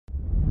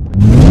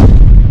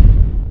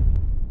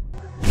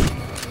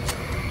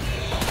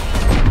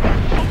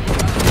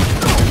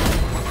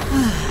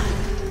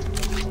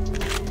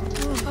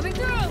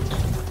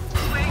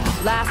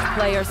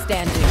player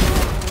standing.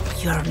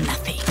 You're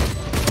nothing.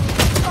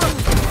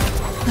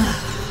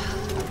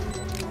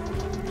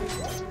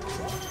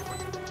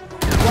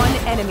 One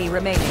enemy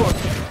remaining.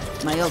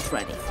 My ult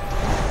ready.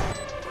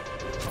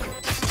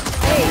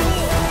 Hey.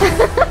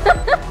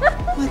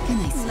 What can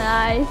I say?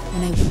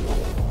 Nice.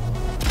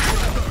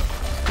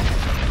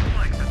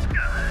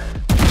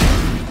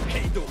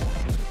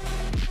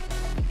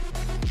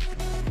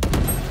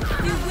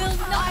 You will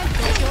not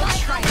get your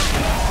triumph.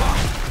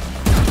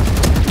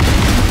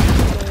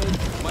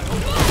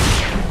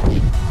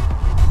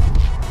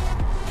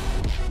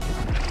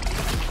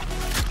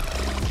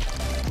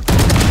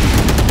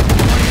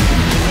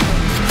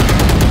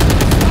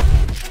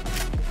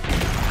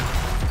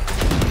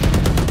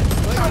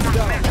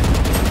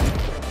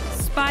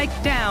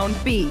 Spike down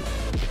B.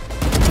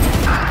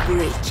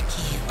 Great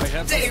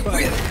kill. They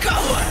will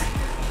cover.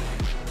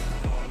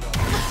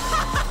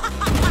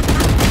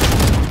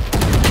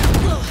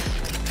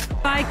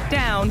 Spike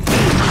down B.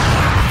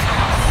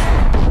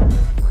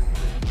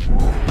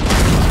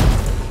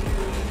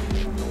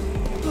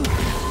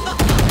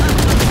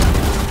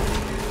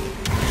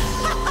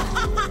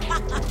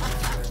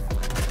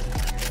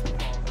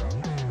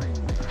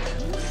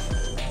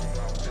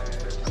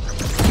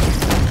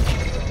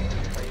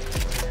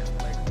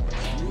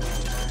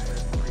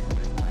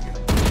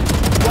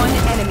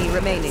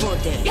 Remaining.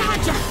 Yeah,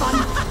 just fun.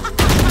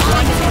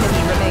 One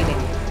enemy remaining.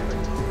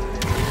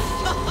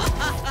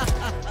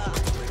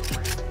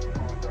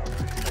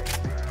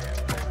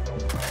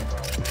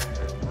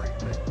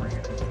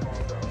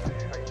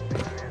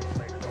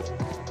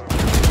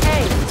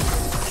 Hey.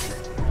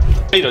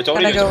 I'm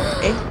gonna go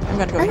A. I'm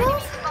gonna go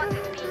A.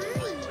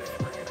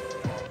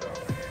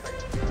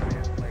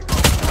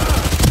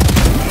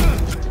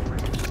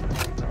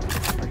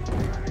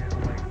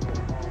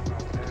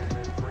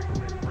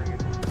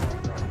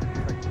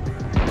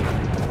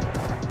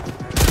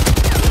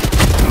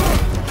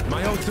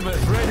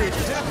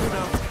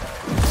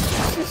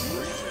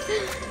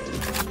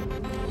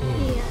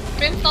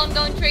 Brimstone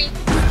going tree.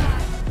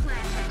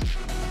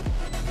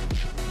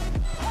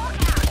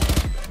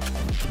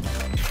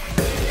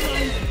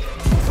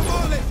 Come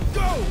on, let's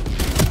go.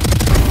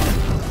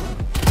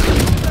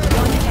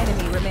 One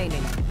enemy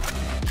remaining.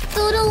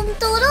 Tudum,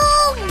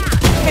 tudum.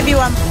 Heavy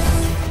one.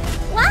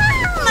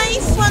 Wow.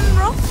 Nice one,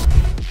 bro.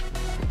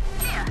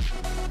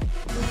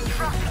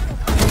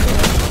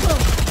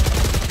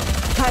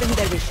 Cutting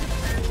their vision.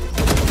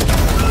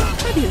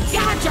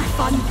 Yeah, just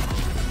fun.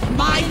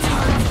 My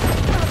turn.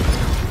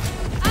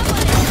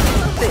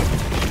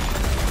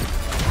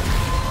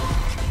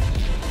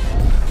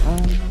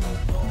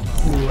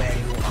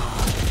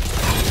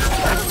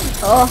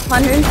 Oh,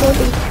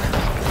 140.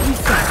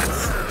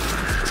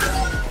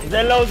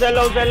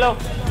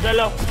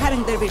 Zelo.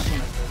 Cutting their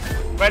vision.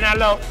 Right now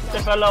low.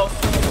 Just low.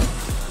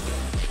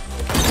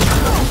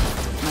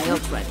 My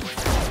ult ready.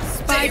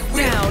 Spike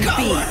down B.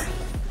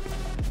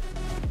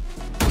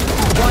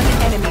 One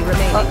enemy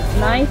remaining. Oh,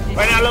 nice.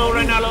 Right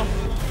now low.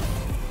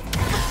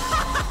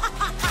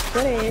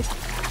 Good.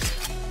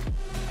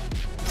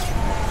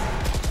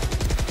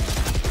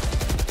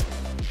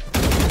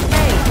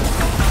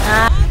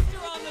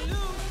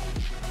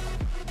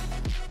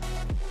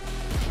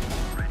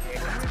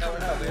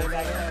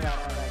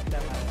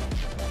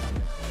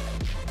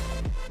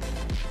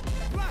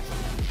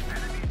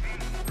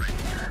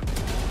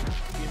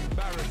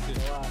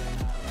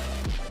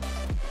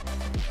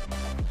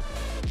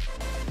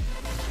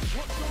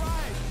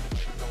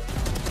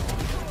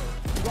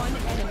 One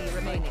enemy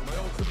remaining.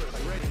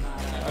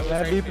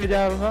 मैं B पे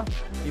जा रहा हूँ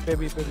B पे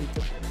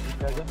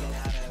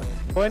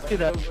point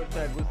किधर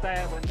गुस्सा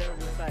है बंदे को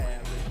गुस्सा है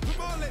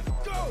Come on, let's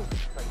go.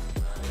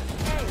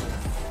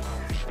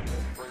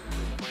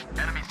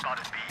 Enemy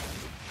spotted B.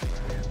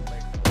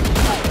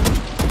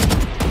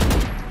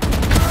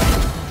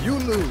 You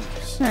lose.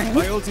 Nice.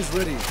 My ult is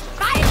ready.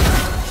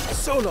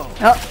 So long.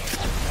 Oh.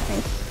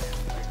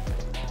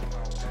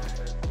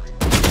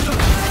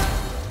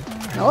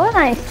 Oh,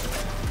 nice.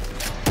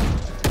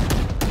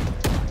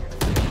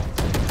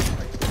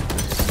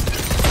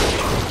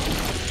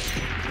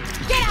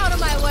 Get out of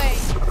my way.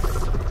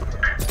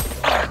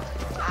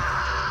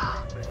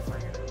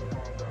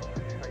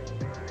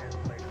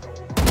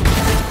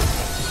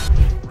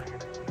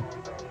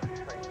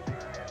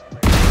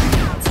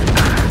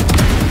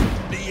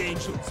 The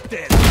angel's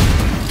dead.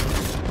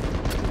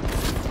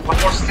 One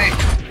more stick.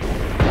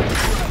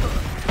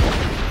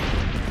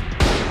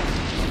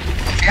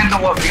 Behind the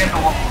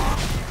wall.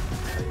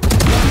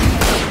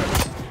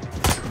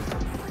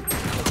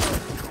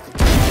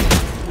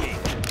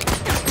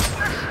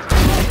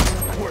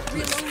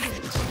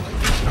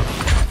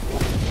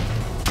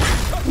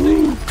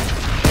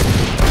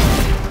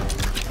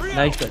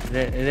 Nice sir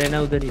रहना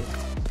उधर ही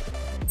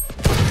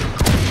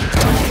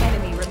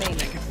Enemy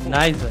remaining.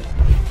 Nice sir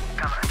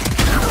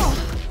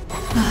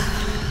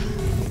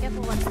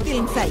Still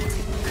in sight.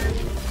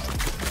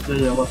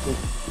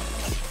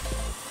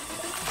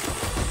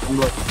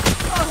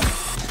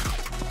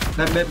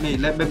 Let me.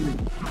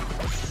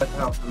 Let's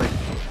help. Like.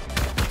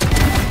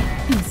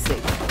 Be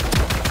safe.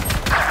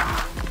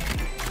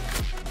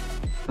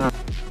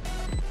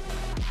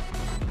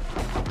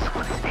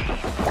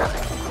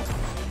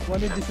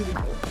 One in this. Win.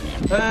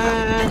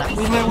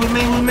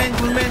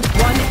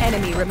 One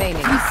enemy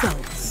remaining.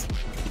 Results.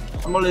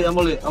 I'm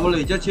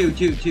only. Just chill.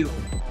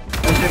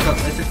 I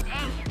check.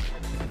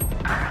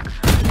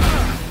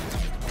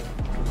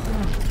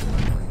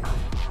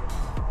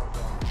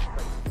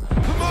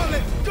 Come on,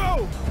 let's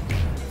go.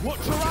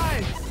 Watch your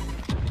eyes.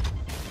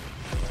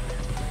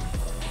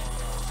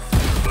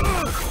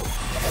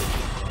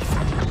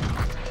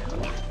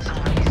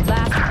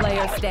 Last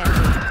player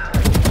standing.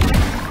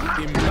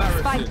 Embarrassing.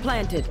 Spike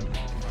planted.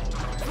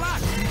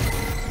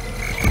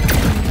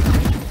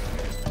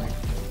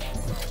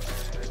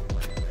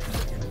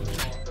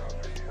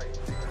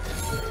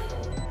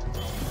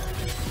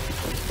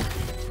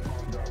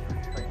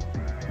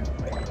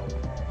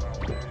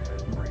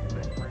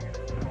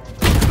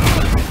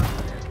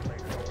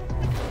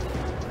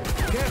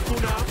 Careful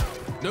now.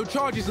 No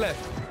charges left.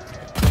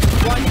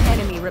 One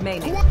enemy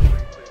remaining.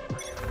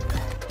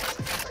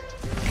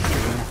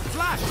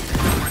 Flash.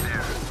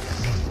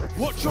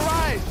 Watch your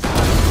eyes.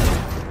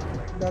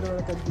 Dari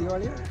orang kanti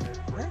wali.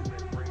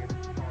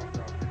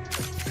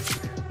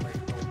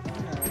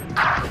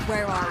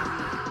 Where are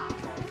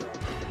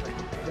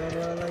Dari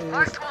orang lagi.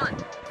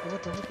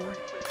 Tunggu.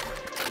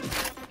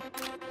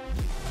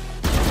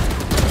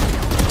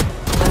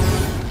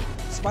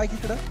 Spike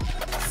ఇక్కడ. you?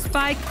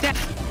 Spike down.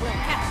 We'll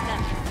catch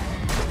them.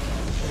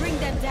 Bring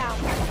them down.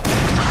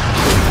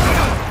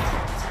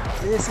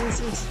 Yes.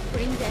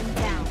 Bring them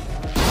down.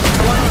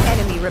 One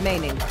enemy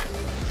remaining.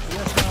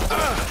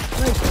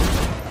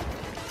 Nice.